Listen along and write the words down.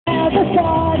never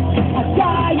thought I'd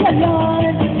die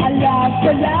alone. I laughed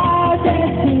aloud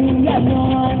and sing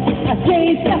along. I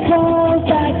chased the cold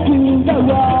back to the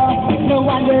wall. No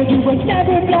wonder you were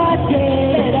never blotted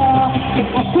at all.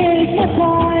 I take my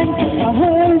time, I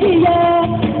hurry up.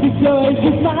 The choice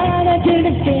was mine, I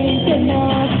didn't think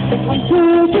enough. I'm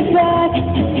too depressed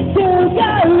to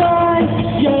go on.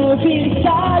 You'll be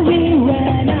sorry